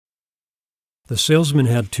The salesman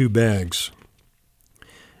had 2 bags.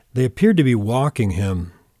 They appeared to be walking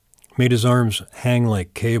him, made his arms hang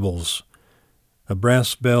like cables. A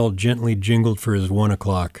brass bell gently jingled for his 1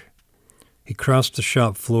 o'clock. He crossed the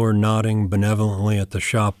shop floor, nodding benevolently at the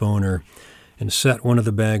shop owner, and set one of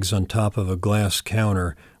the bags on top of a glass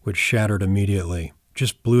counter, which shattered immediately,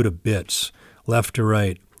 just blew to bits, left to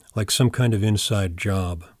right, like some kind of inside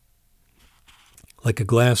job. Like a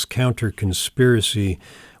glass counter conspiracy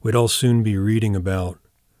we'd all soon be reading about.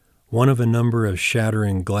 One of a number of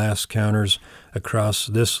shattering glass counters across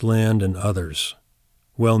this land and others.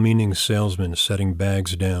 Well-meaning salesmen setting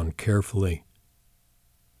bags down carefully.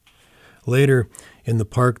 Later, in the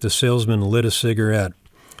park, the salesman lit a cigarette.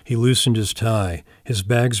 He loosened his tie. His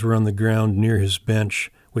bags were on the ground near his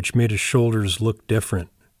bench, which made his shoulders look different.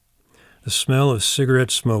 The smell of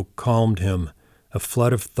cigarette smoke calmed him. A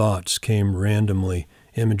flood of thoughts came randomly,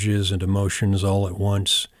 images and emotions all at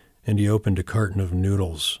once, and he opened a carton of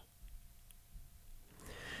noodles.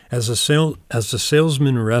 As the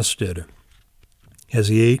salesman rested, as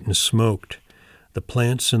he ate and smoked, the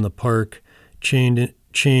plants in the park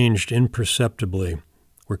changed imperceptibly,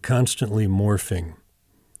 were constantly morphing.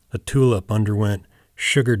 A tulip underwent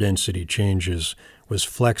sugar density changes, was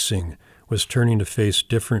flexing, was turning to face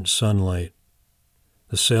different sunlight.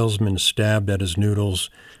 The salesman stabbed at his noodles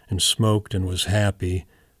and smoked and was happy,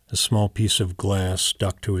 a small piece of glass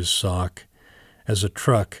stuck to his sock, as a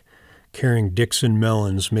truck carrying Dixon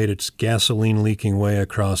melons made its gasoline-leaking way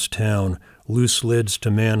across town, loose lids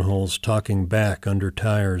to manholes talking back under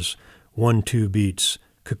tires, 1-2 beats,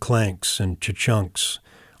 ka-clanks and cha-chunks,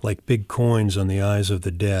 like big coins on the eyes of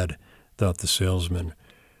the dead, thought the salesman.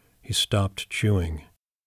 He stopped chewing.